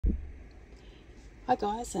Hi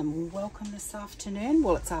guys, and welcome this afternoon.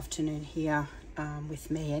 Well, it's afternoon here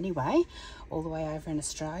with me anyway, all the way over in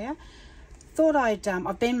Australia. Thought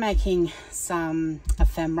I've been making some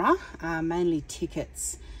ephemera, mainly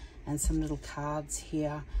tickets and some little cards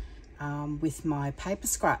here with my paper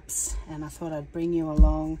scraps, and I thought I'd bring you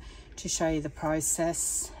along to show you the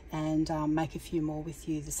process and make a few more with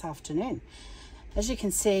you this afternoon. As you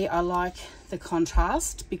can see, I like the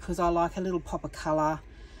contrast because I like a little pop of colour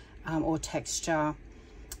or texture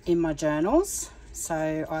in my journals.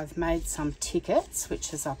 So I've made some tickets,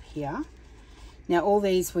 which is up here. Now all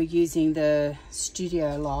these were using the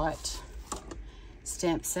Studio Light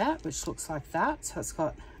stamp set, which looks like that. So it's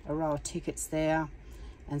got a row of tickets there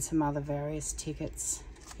and some other various tickets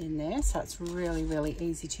in there. So it's really, really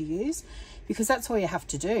easy to use because that's all you have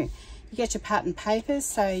to do. You get your pattern papers,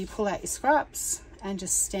 so you pull out your scraps and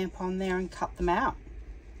just stamp on there and cut them out.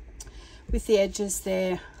 With the edges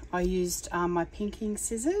there, I used my pinking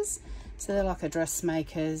scissors. So they're like a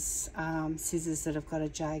dressmaker's scissors that have got a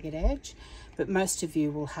jagged edge, but most of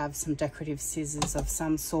you will have some decorative scissors of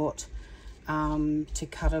some sort to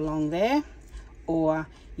cut along there, or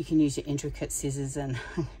you can use your intricate scissors and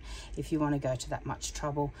if you want to go to that much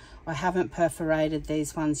trouble. I haven't perforated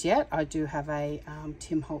these ones yet. I do have a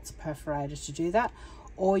Tim Holtz perforator to do that,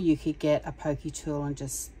 or you could get a pokey tool and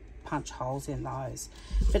just punch holes in those.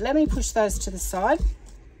 But let me push those to the side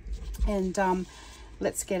and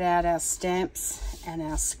let's get out our stamps and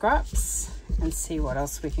our scraps and see what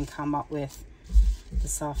else we can come up with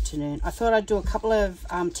this afternoon. I thought I'd do a couple of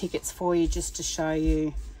tickets for you just to show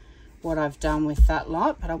you what I've done with that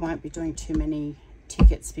lot, but I won't be doing too many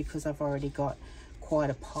tickets because I've already got quite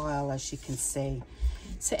a pile, as you can see.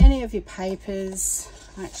 So any of your papers,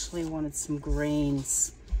 I actually wanted some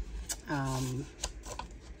greens to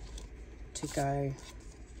go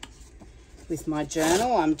with my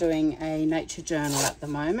journal. I'm doing a nature journal at the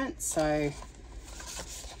moment, so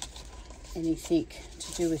anything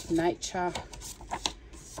to do with nature,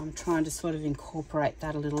 I'm trying to sort of incorporate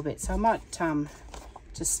that a little bit. So I might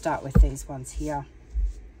just start with these ones here.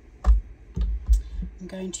 I'm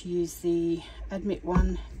going to use the Admit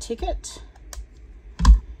One ticket.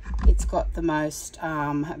 It's got the most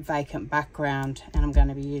vacant background, and I'm going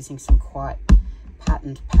to be using some quite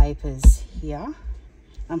patterned papers here.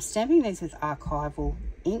 I'm stamping these with archival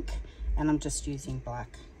ink, and I'm just using black.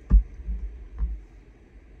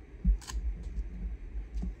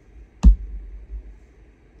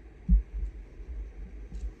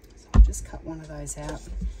 So I'll just cut one of those out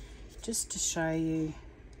just to show you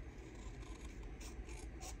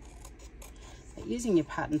that using your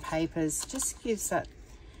pattern papers just gives that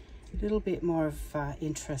little bit more of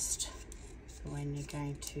interest for when you're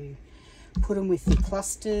going to put them with your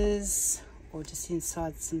clusters, or just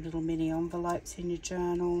inside some little mini envelopes in your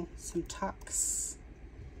journal, some tucks.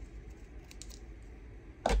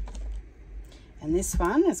 And this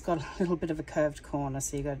one has got a little bit of a curved corner,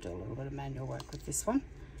 so you've got to do a little bit of manual work with this one.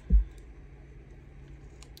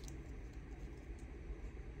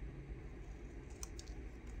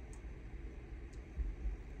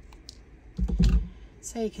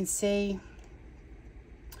 So you can see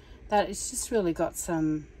that it's just really got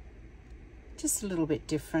some, just a little bit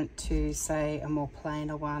different to say a more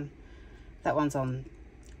plainer one. That one's on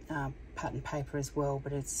pattern paper as well,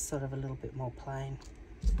 but it's sort of a little bit more plain.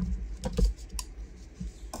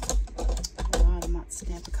 Alright, I might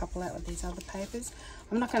stamp a couple out with these other papers.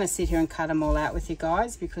 I'm not going to sit here and cut them all out with you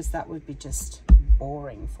guys because that would be just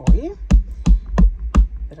boring for you.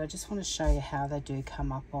 But I just want to show you how they do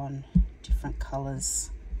come up on different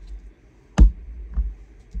colours. I'm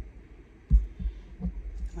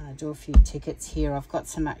going to do a few tickets here. I've got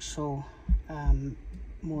some actual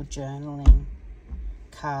more journaling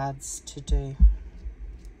cards to do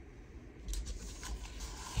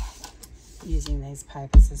using these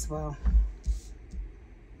papers as well.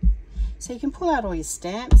 So you can pull out all your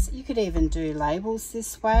stamps. You could even do labels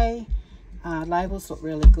this way. Labels look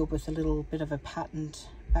really good with a little bit of a patterned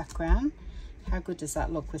background. How good does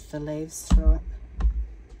that look with the leaves through it?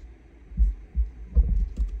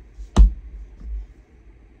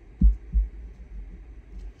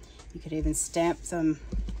 You could even stamp them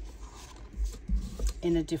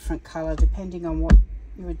in a different colour depending on what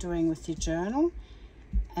you were doing with your journal,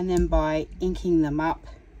 and then by inking them up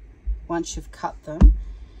once you've cut them,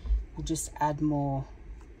 you'll just add more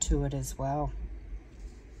to it as well.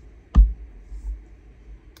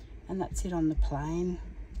 And that's it on the plain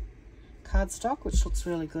cardstock, which looks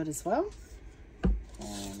really good as well.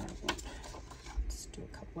 And I'll just do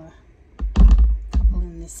a couple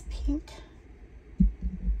in this pink.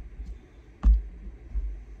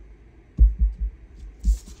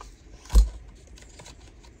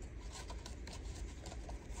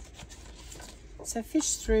 So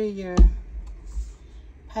fish through your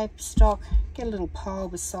paper stock, get a little pile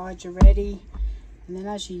beside you ready, and then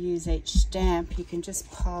as you use each stamp you can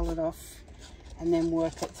just pile it off and then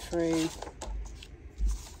work it through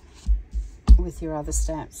with your other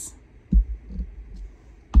stamps.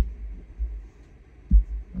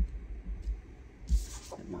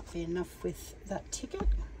 That might be enough with that ticket.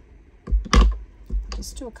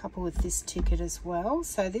 Just do a couple with this ticket as well.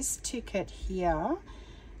 So this ticket here,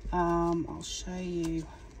 I'll show you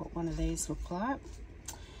what one of these look like.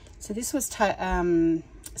 So this was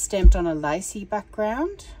stamped on a lacy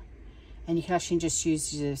background, and you can actually just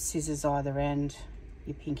use your scissors either end,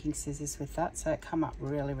 your pinking scissors with that, so it come up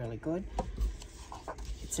really, really good.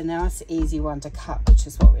 It's a nice easy one to cut, which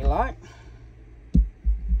is what we like.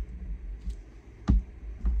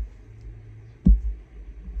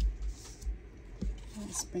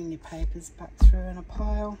 Just bring your papers back through in a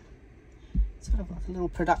pile, sort of like a little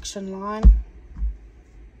production line.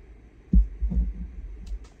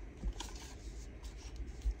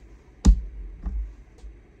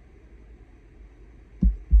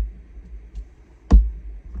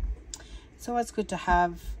 It's always good to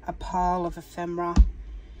have a pile of ephemera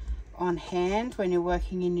on hand when you're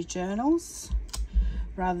working in your journals,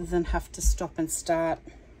 rather than have to stop and start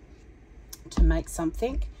to make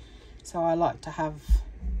something. So I like to have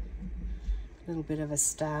a little bit of a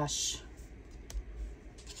stash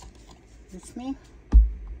with me.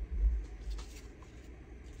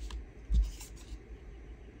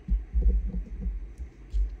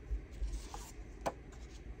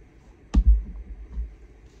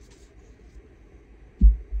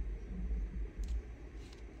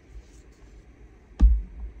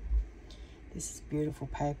 This is beautiful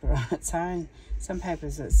paper on its own. Some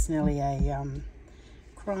papers it's nearly a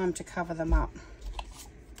crime to cover them up.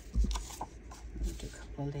 I'll do a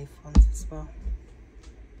couple of leaf ones as well.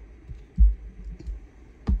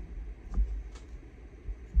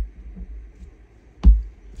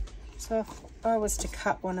 So if I was to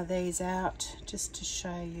cut one of these out, just to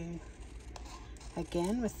show you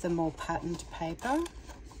again with the more patterned paper.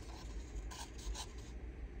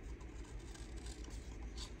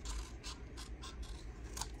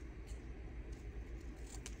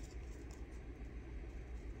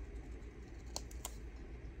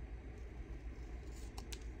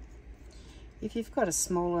 If you've got a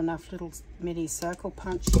small enough little mini circle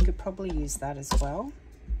punch, you could probably use that as well.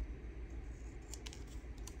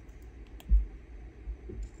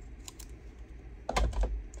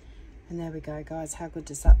 And there we go, guys. How good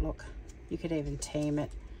does that look? You could even team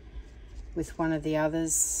it with one of the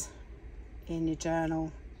others in your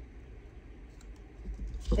journal.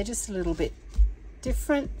 They're just a little bit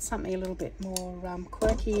different, something a little bit more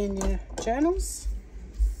quirky in your journals.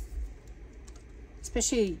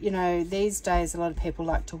 Especially, you know, these days a lot of people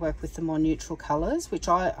like to work with the more neutral colours, which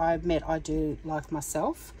I admit I do like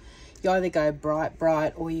myself. You either go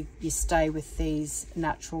bright, or you stay with these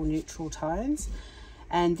natural neutral tones.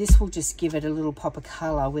 And this will just give it a little pop of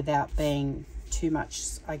colour without being too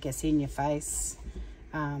much, I guess, in your face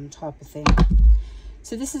type of thing.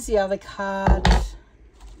 So this is the other card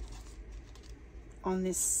on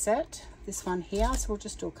this set, this one here. So we'll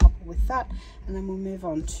just do a couple with that, and then we'll move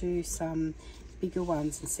on to some bigger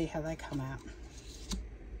ones and see how they come out.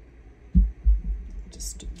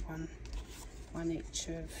 Just do one each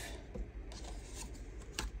of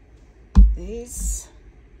these.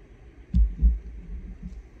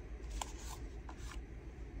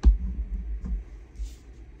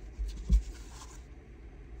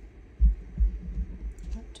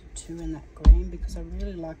 I'll do two in that green because I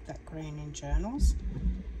really like that green in journals.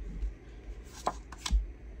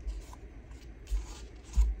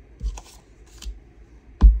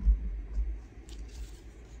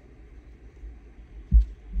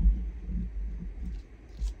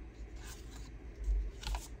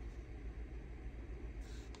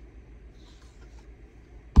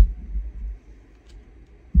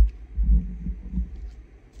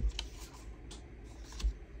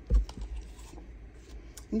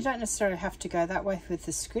 You don't necessarily have to go that way with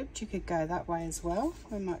the script, you could go that way as well.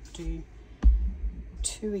 We might do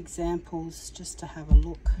two examples just to have a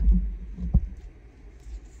look.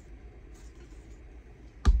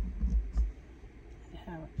 At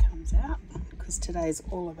how it comes out, because today is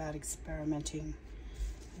all about experimenting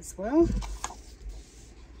as well.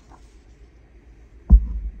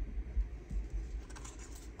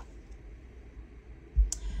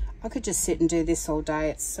 I could just sit and do this all day,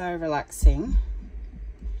 it's so relaxing.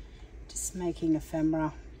 Just making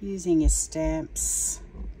ephemera, using your stamps.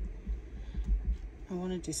 I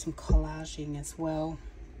want to do some collaging as well.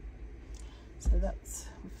 So we're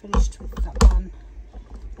finished with that one.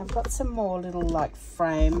 I've got some more little like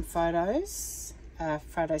frame photos,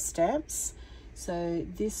 photo stamps. So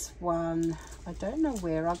this one, I don't know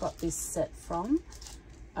where I got this set from.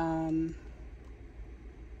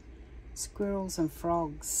 Squirrels and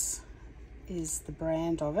Frogs is the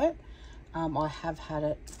brand of it. I have had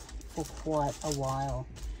it for quite a while,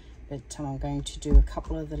 but I'm going to do a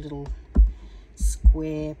couple of the little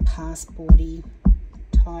square passporty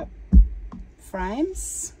type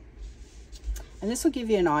frames, and this will give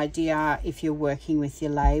you an idea if you're working with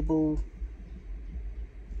your label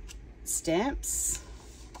stamps.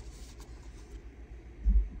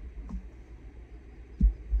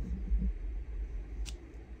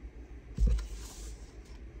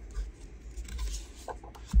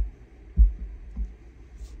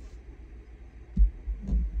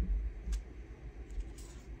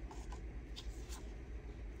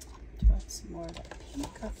 Some more of that pink,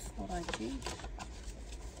 I thought I did.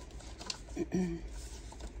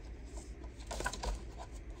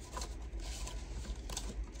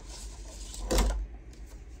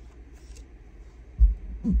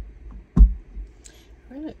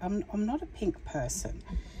 Really, I'm not a pink person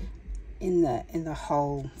in the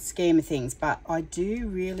whole scheme of things, but I do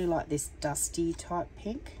really like this dusty type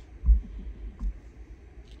pink.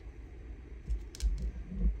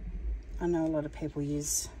 I know a lot of people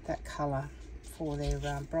use that colour for their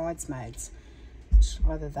bridesmaids,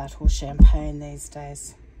 either that or champagne these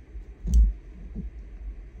days.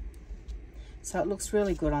 So it looks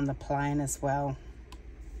really good on the plain as well.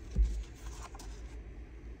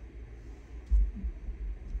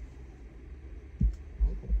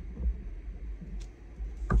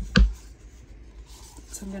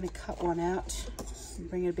 So I'm going to cut one out and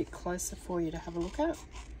bring it a bit closer for you to have a look at.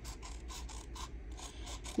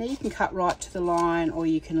 Now you can cut right to the line, or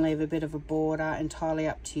you can leave a bit of a border, entirely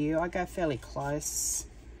up to you. I go fairly close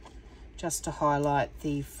just to highlight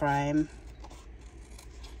the frame.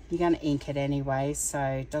 You're going to ink it anyway, so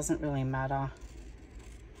it doesn't really matter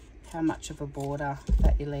how much of a border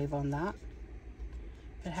that you leave on that.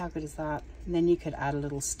 But how good is that? And then you could add a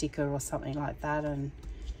little sticker or something like that, and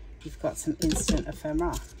you've got some instant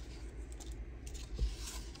ephemera.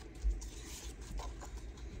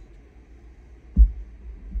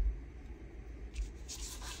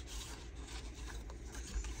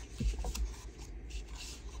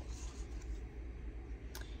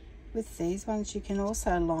 With these ones, you can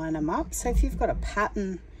also line them up. So if you've got a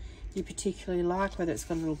pattern you particularly like, whether it's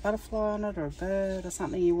got a little butterfly on it or a bird or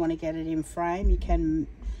something, you want to get it in frame, you can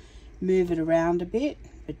move it around a bit.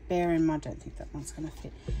 But bear in mind, I don't think that one's going to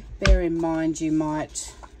fit. Bear in mind you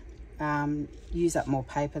might use up more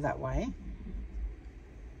paper that way.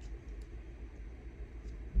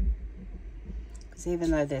 Because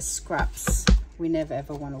even though they're scraps, we never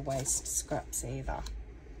ever want to waste scraps either.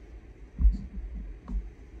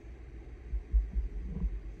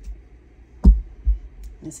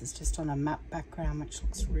 This is just on a map background, which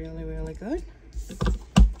looks really, really good.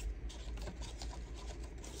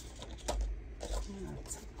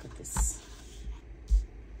 Let's look at this.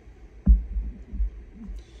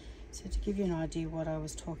 So to give you an idea what I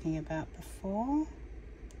was talking about before,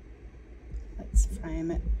 let's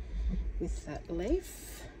frame it with that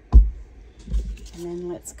leaf. And then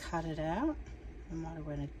let's cut it out. I might have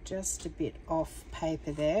went just a bit off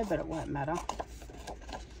paper there, but it won't matter.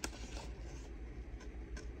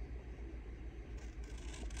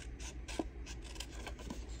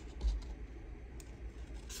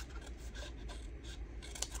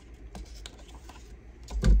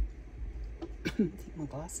 I think my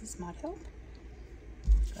glasses might help.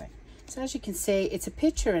 Great. So as you can see, it's a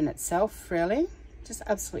picture in itself, really. Just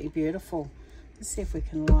absolutely beautiful. Let's see if we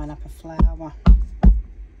can line up a flower.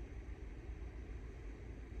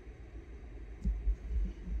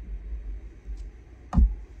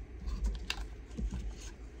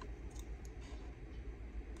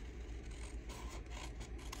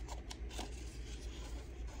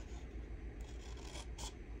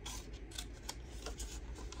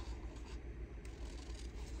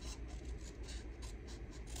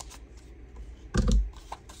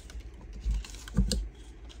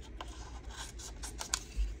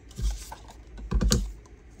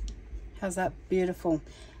 How's that? Beautiful.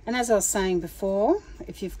 And as I was saying before,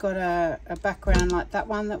 if you've got a background like that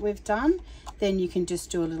one that we've done, then you can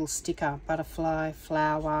just do a little sticker, butterfly,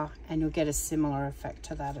 flower, and you'll get a similar effect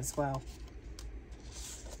to that as well.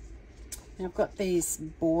 Now I've got these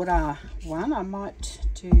border one. I might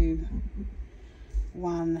do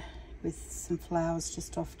one with some flowers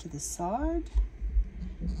just off to the side.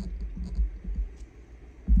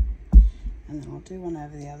 And then I'll do one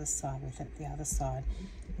over the other side with it, the other side.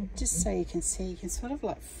 just so you can see, you can sort of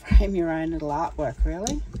like frame your own little artwork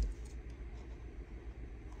really.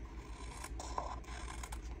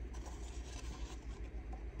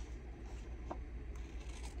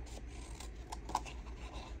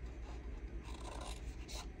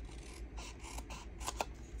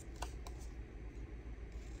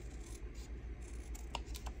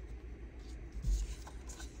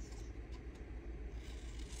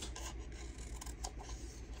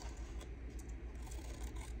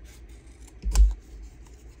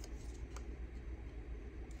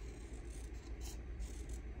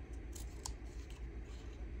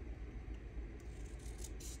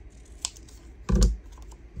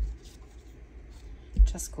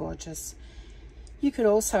 Just gorgeous. You could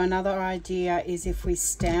also, another idea is if we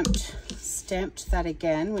stamped that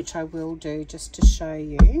again, which I will do just to show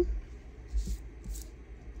you.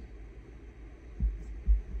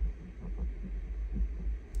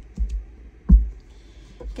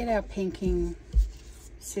 Get our pinking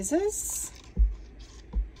scissors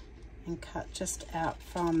and cut just out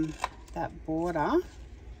from that border.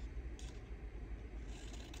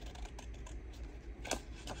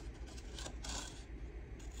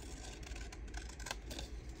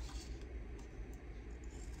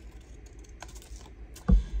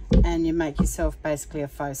 And you make yourself basically a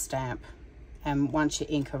faux stamp, and once you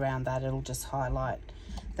ink around that, it'll just highlight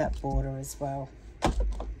that border as well.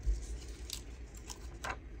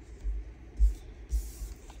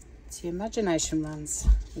 So your imagination runs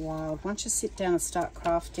wild. Once you sit down and start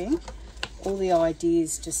crafting, all the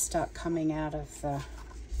ideas just start coming out of the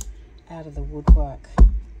woodwork.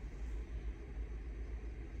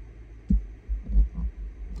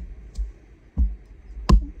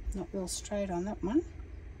 Not real straight on that one.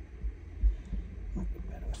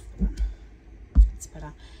 It's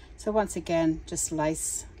better. So once again, just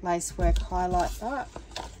lace work, highlight that.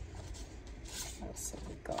 What else have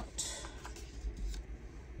we got?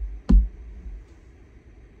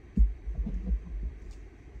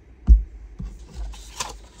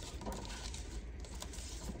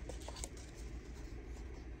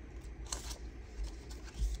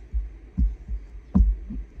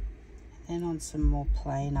 Then on some more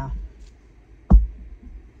plainer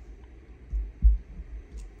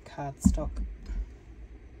cardstock.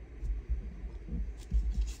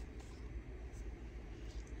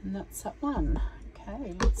 And that's that one.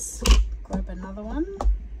 Okay, let's grab another one.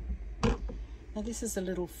 Now this is a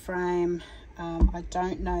little frame. I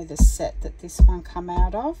don't know the set that this one come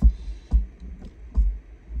out of,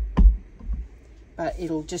 but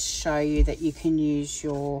it'll just show you that you can use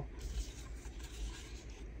your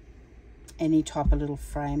any type of little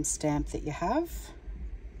frame stamp that you have.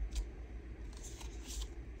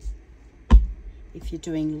 If you're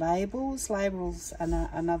doing labels are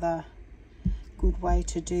another good way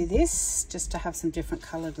to do this, just to have some different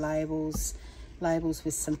coloured labels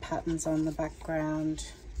with some patterns on the background.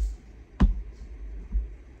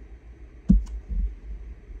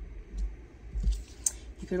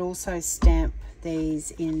 You could also stamp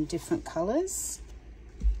these in different colours.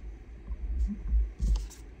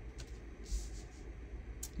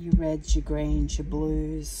 Your reds, your greens, your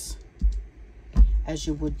blues, as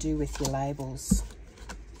you would do with your labels.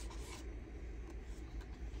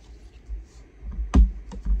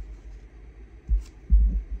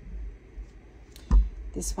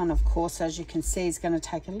 This one, of course, as you can see, is going to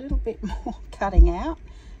take a little bit more cutting out,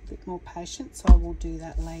 a bit more patience, so I will do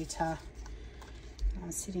that later.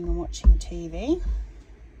 I'm sitting and watching TV.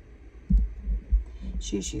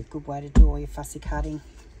 It's usually a good way to do all your fussy cutting.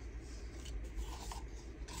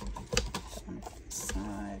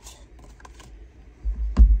 Side.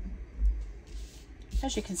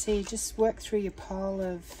 As you can see, you just work through your pile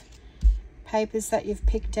of papers that you've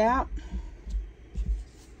picked out.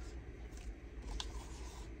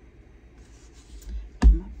 I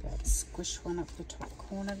might be able to squish one up the top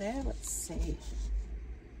corner there. Let's see.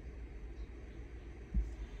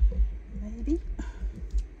 Maybe.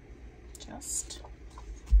 Just.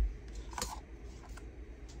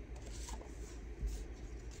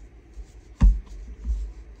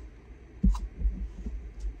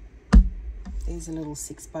 These are little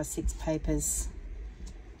 6x6 papers,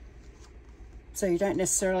 so you don't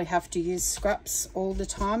necessarily have to use scraps all the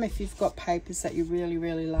time. If you've got papers that you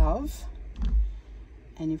really love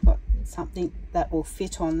and you've got something that will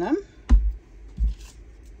fit on them,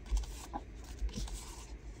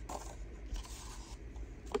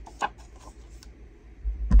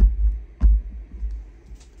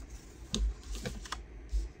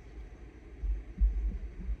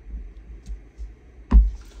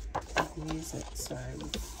 use it. So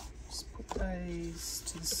just put those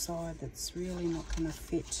to the side. That's really not going to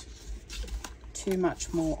fit too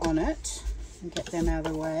much more on it and get them out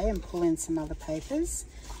of the way and pull in some other papers,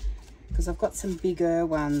 because I've got some bigger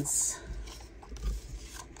ones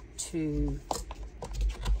to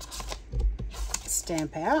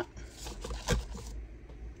stamp out.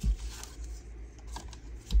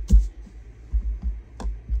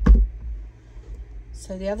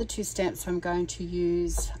 So the other two stamps I'm going to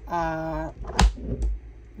use are,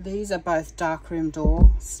 these are both darkroom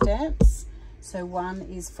door stamps. So one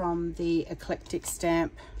is from the Eclectic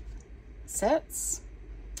Stamp sets,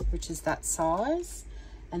 which is that size,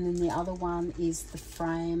 and then the other one is the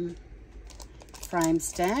frame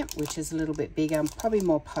stamp, which is a little bit bigger, probably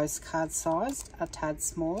more postcard sized, a tad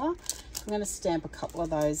smaller. I'm going to stamp a couple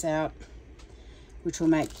of those out, which will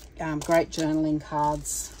make great journaling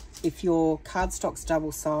cards. If your cardstock's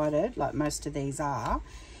double-sided, like most of these are,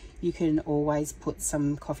 you can always put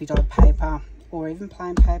some coffee dyed paper or even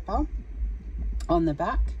plain paper on the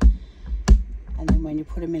back, and then when you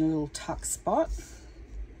put them in a little tuck spot,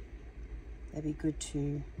 they'd be good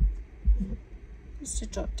to just to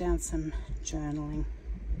jot down some journaling.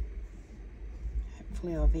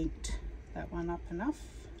 Hopefully I've inked that one up enough.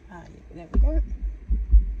 Yeah, there we go.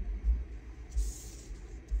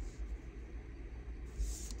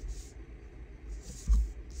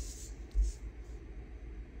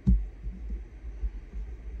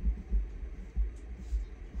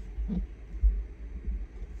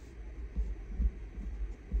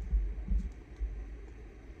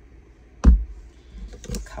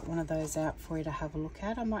 Cut one of those out for you to have a look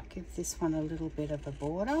at. I might give this one a little bit of a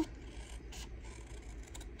border.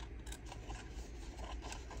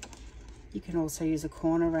 You can also use a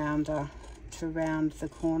corner rounder to round the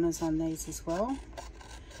corners on these as well.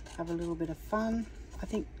 Have a little bit of fun. I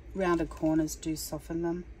think rounded corners do soften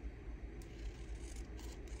them.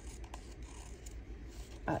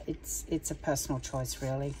 But it's a personal choice,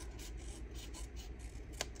 really.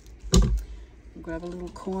 Grab a little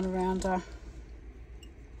corner rounder.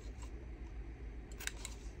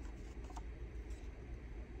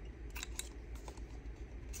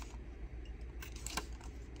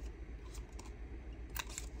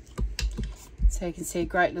 So you can see a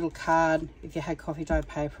great little card if you had coffee dyed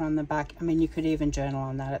paper on the back. I mean, you could even journal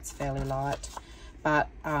on that, it's fairly light. But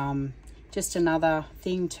just another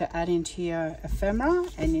thing to add into your ephemera,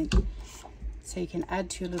 and so you can add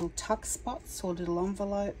to your little tuck spots or little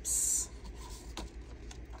envelopes.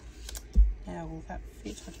 Now, will that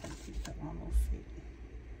fit? I don't think that one will fit.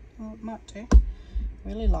 Well, it might do. I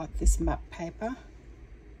really like this map paper.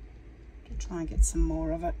 To try and get some more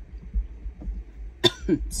of it.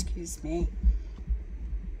 Excuse me.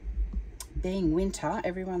 Being winter,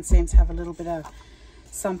 everyone seems to have a little bit of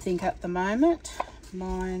something at the moment.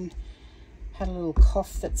 Mine had a little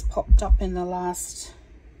cough that's popped up in the last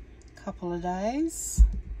couple of days,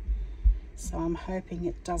 so I'm hoping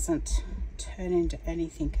it doesn't turn into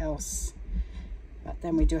anything else. But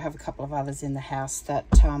then we do have a couple of others in the house that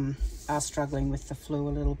are struggling with the flu a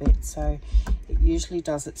little bit, so it usually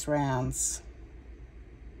does its rounds.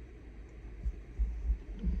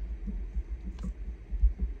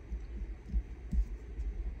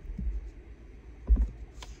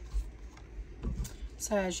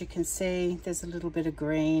 So as you can see, there's a little bit of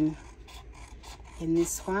green in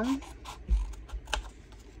this one.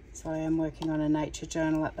 So I am working on a nature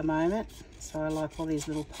journal at the moment, so I like all these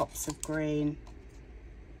little pops of green.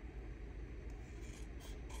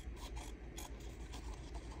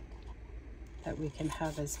 That we can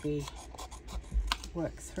have as we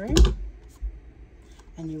work through.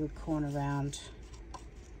 And you would corner around.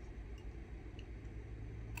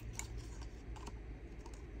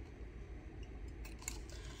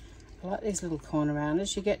 I like these little corner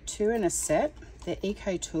rounders. You get 2 in a set. They're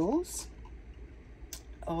Eco Tools.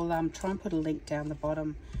 I'll try and put a link down the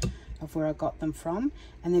bottom of where I got them from.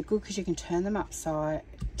 And they're good because you can turn them upside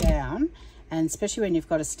down. And especially when you've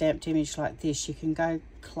got a stamped image like this, you can go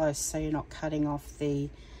close so you're not cutting off the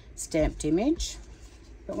stamped image.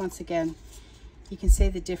 But once again, you can see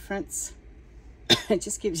the difference. It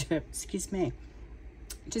just gives you, excuse me,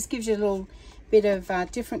 it just gives you a little bit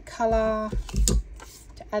of different colour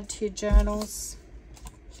to add to your journals.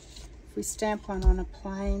 If we stamp one on a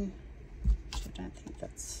plain, which I don't think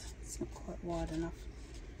it's not quite wide enough.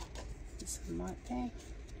 This one might be.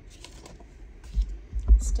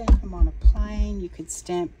 Stamp them on a plain. You could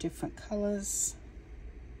stamp different colours.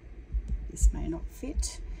 This may not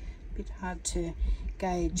fit. A bit hard to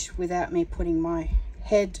gauge without me putting my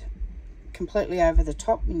head completely over the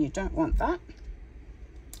top, and you don't want that.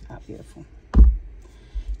 Ah, beautiful.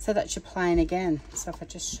 So that's your plain again. So if I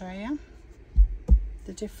just show you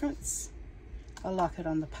the difference, I like it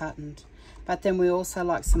on the patterned. But then we also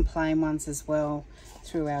like some plain ones as well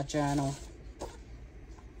through our journal.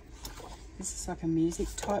 This is like a music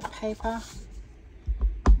type paper.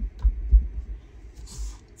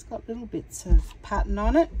 It's got little bits of pattern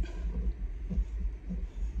on it.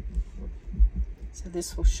 So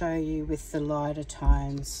this will show you with the lighter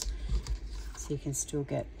tones. So you can still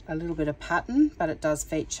get a little bit of pattern, but it does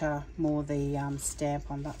feature more the stamp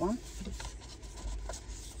on that one.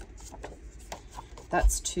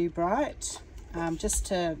 That's too bright. Just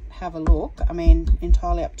to have a look, I mean,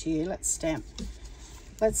 entirely up to you. Let's stamp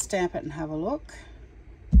it and have a look.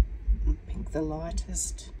 I'll pick the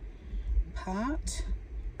lightest part,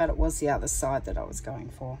 but it was the other side that I was going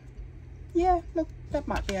for. Yeah, look, that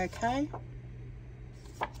might be okay,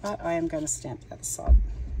 but I am going to stamp the other side.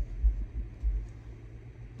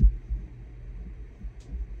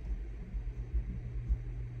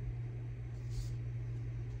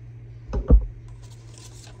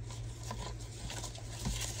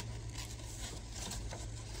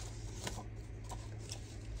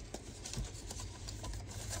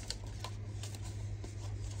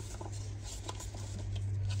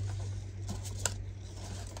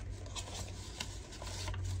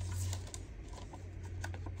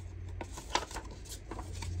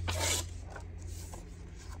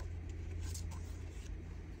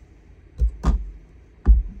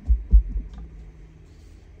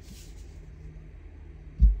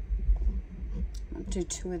 Do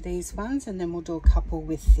 2 of these ones, and then we'll do a couple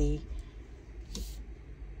with the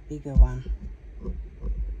bigger one.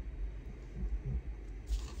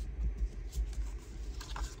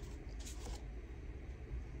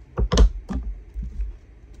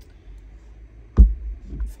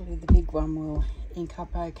 Hopefully the big one will ink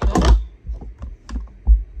up okay.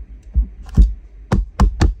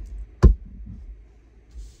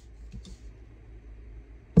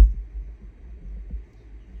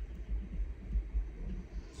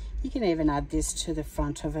 You can even add this to the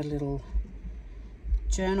front of a little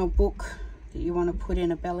journal book that you want to put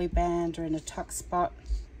in a belly band or in a tuck spot.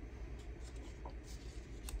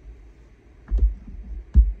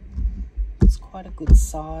 It's quite a good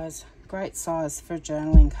size, great size for a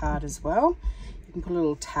journaling card as well. You can put a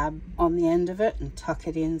little tab on the end of it and tuck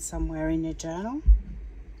it in somewhere in your journal.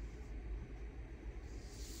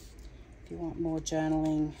 If you want more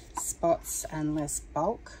journaling spots and less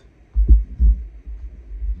bulk.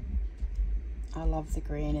 I love the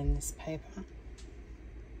green in this paper.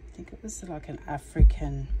 I think it was like an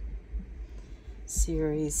African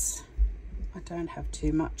series. I don't have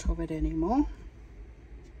too much of it anymore.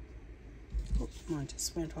 Oops, mine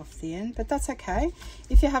just went off the end, but that's okay.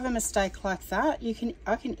 If you have a mistake like that,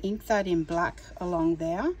 I can ink that in black along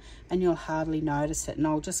there and you'll hardly notice it. And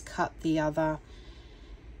I'll just cut the other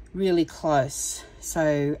really close.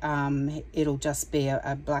 So it'll just be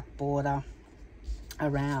a black border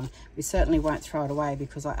around. We certainly won't throw it away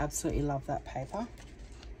because I absolutely love that paper.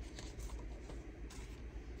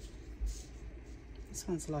 This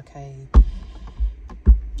one's like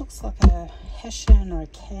looks like a hessian or a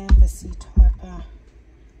canvasy type of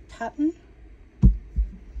pattern.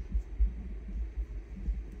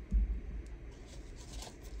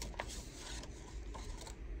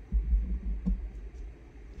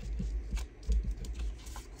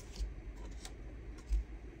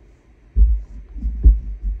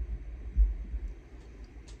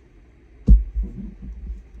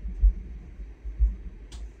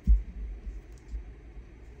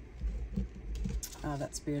 Oh,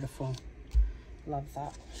 that's beautiful. Love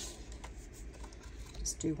that.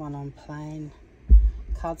 Just do one on plain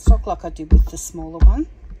cardstock like I did with the smaller one.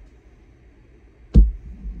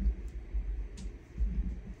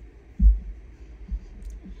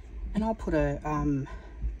 And I'll put a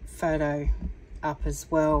photo up as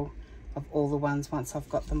well of all the ones once I've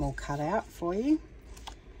got them all cut out for you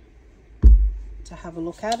to have a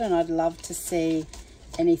look at. And I'd love to see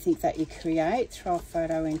anything that you create. Throw a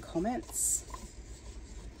photo in comments.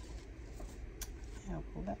 How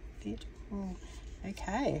will that fit? Oh,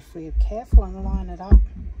 okay, if we're careful and line it up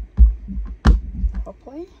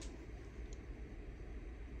properly.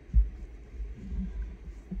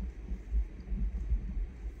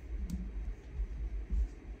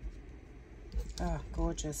 Oh,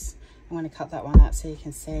 gorgeous. I'm going to cut that one out so you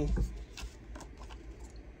can see.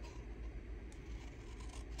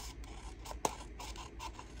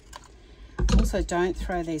 Also, don't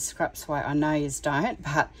throw these scraps away. I know you don't,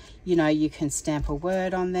 but you know, you can stamp a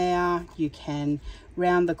word on there. You can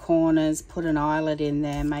round the corners, put an eyelet in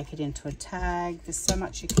there, make it into a tag. There's so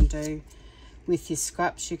much you can do with your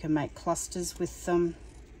scraps. You can make clusters with them.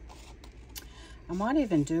 I might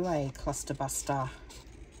even do a cluster buster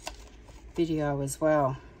video as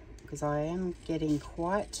well, because I am getting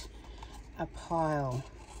quite a pile.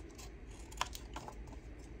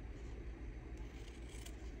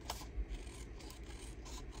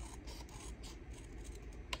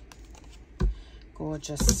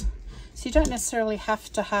 Gorgeous. So you don't necessarily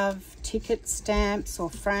have to have ticket stamps or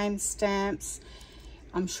frame stamps.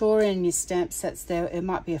 I'm sure in your stamp sets there it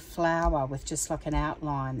might be a flower with just like an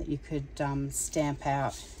outline that you could stamp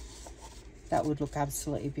out. That would look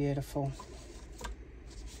absolutely beautiful.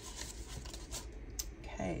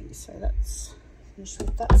 Okay, so that's finished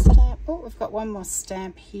with that stamp. Oh, we've got one more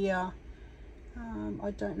stamp here.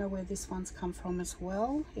 I don't know where this one's come from as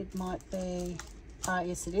well. It might be,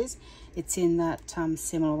 yes it is. It's in that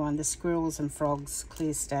similar one, the Squirrels and Frogs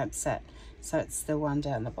clear stamp set. So it's the one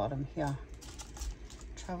down the bottom here.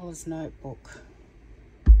 Traveler's Notebook.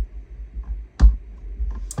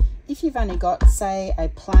 If you've only got, say, a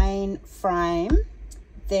plain frame,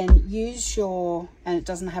 then use your, and it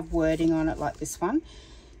doesn't have wording on it like this one,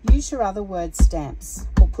 use your other word stamps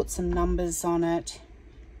or put some numbers on it.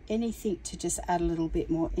 Anything to just add a little bit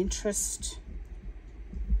more interest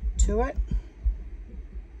to it.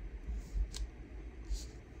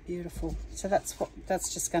 Beautiful. So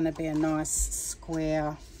that's just going to be a nice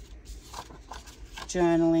square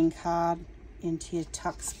journaling card into your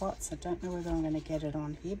tuck spots. I don't know whether I'm going to get it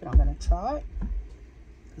on here, but I'm going to try it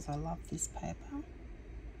because I love this paper.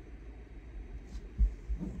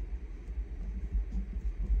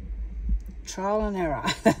 Trial and error.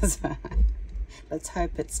 That's right. Let's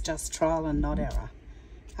hope it's just trial and not error.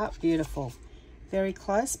 Oh, beautiful. Very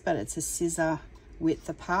close, but it's a scissor width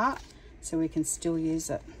apart, so we can still use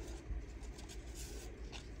it.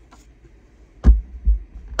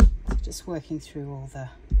 Just working through all the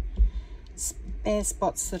spare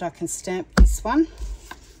spots that I can stamp this one,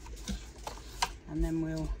 and then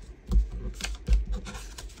we'll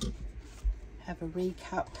have a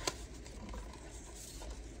recup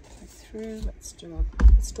through. Let's do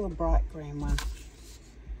a bright green one.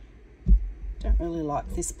 Don't really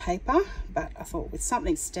like this paper, but I thought with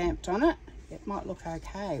something stamped on it, it might look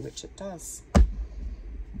okay, which it does.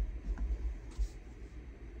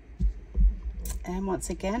 And once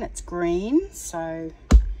again, it's green, so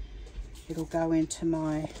it'll go into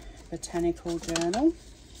my botanical journal.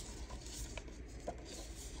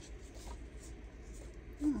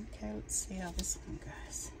 Okay, let's see how this one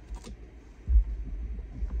goes.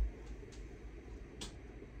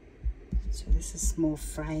 So this is more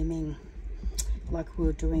framing, like we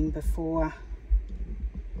were doing before.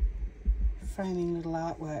 Framing little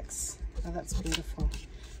artworks. Oh, that's beautiful.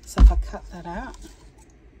 So if I cut that out,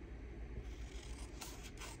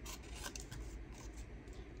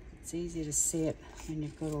 it's easy to see it when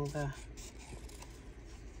you've got all the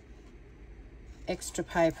extra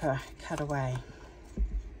paper cut away.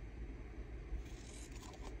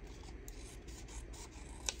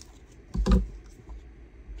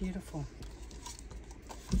 Beautiful.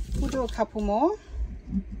 We'll do a couple more.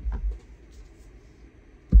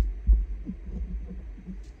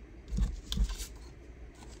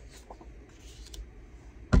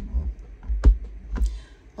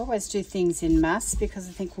 I always do things in mass because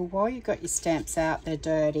I think, well, while you've got your stamps out, they're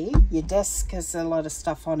dirty, your desk has a lot of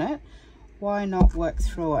stuff on it, why not work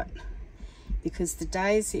through it? Because the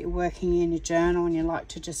days that you're working in your journal and you like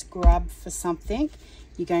to just grab for something,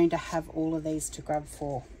 you're going to have all of these to grab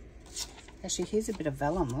for. Actually, here's a bit of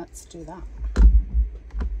vellum. Let's do that.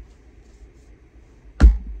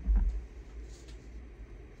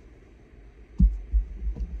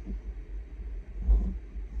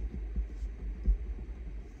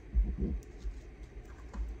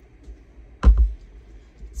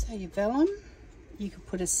 So your vellum, you could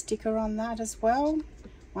put a sticker on that as well.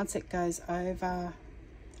 Once it goes over,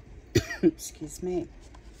 excuse me,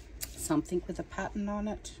 something with a pattern on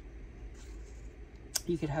it.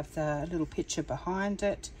 You could have the little picture behind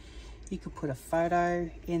it. You could put a photo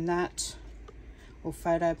in that, or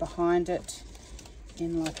photo behind it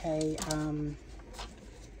in like a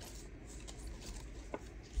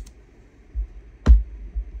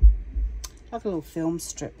little film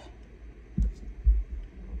strip.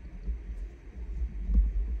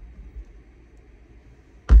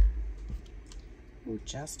 Ooh,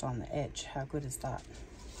 just on the edge. How good is that?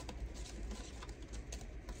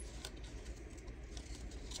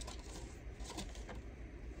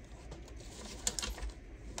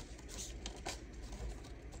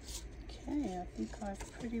 Okay, I think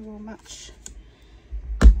I've pretty well much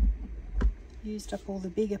used up all the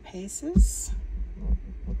bigger pieces.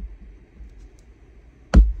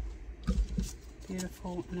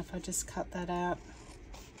 Beautiful. And if I just cut that out,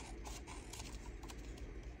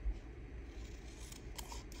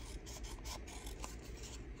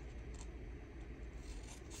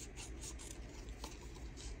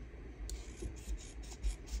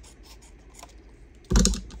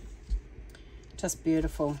 Just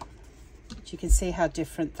beautiful. You can see how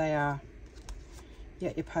different they are. You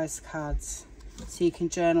got your postcards. So you can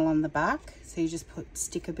journal on the back. So you just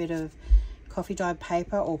stick a bit of coffee dyed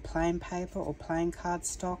paper or plain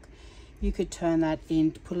cardstock. You could turn that in,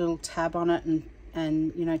 put a little tab on it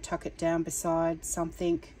and you know, tuck it down beside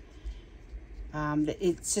something.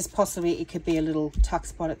 It's just possibly, it could be a little tuck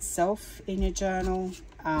spot itself in your journal.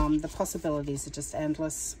 The possibilities are just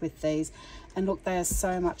endless with these. And look, they are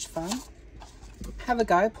so much fun. Have a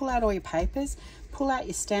go, pull out all your papers, pull out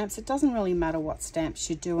your stamps. It doesn't really matter what stamps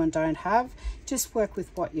you do and don't have, just work with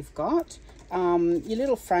what you've got. Your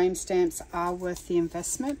little frame stamps are worth the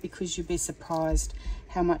investment because you'd be surprised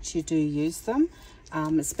how much you do use them,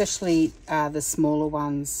 especially the smaller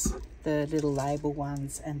ones, the little label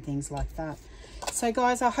ones and things like that. So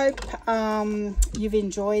guys, I hope you've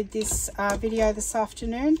enjoyed this video this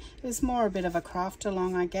afternoon. It was more a bit of a craft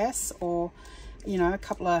along, I guess, or you know, a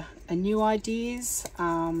couple of new ideas,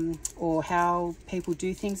 or how people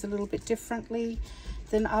do things a little bit differently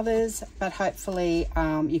than others, but hopefully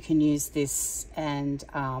you can use this and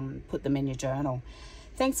put them in your journal.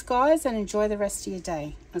 Thanks guys, and enjoy the rest of your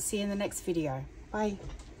day. I'll see you in the next video. Bye.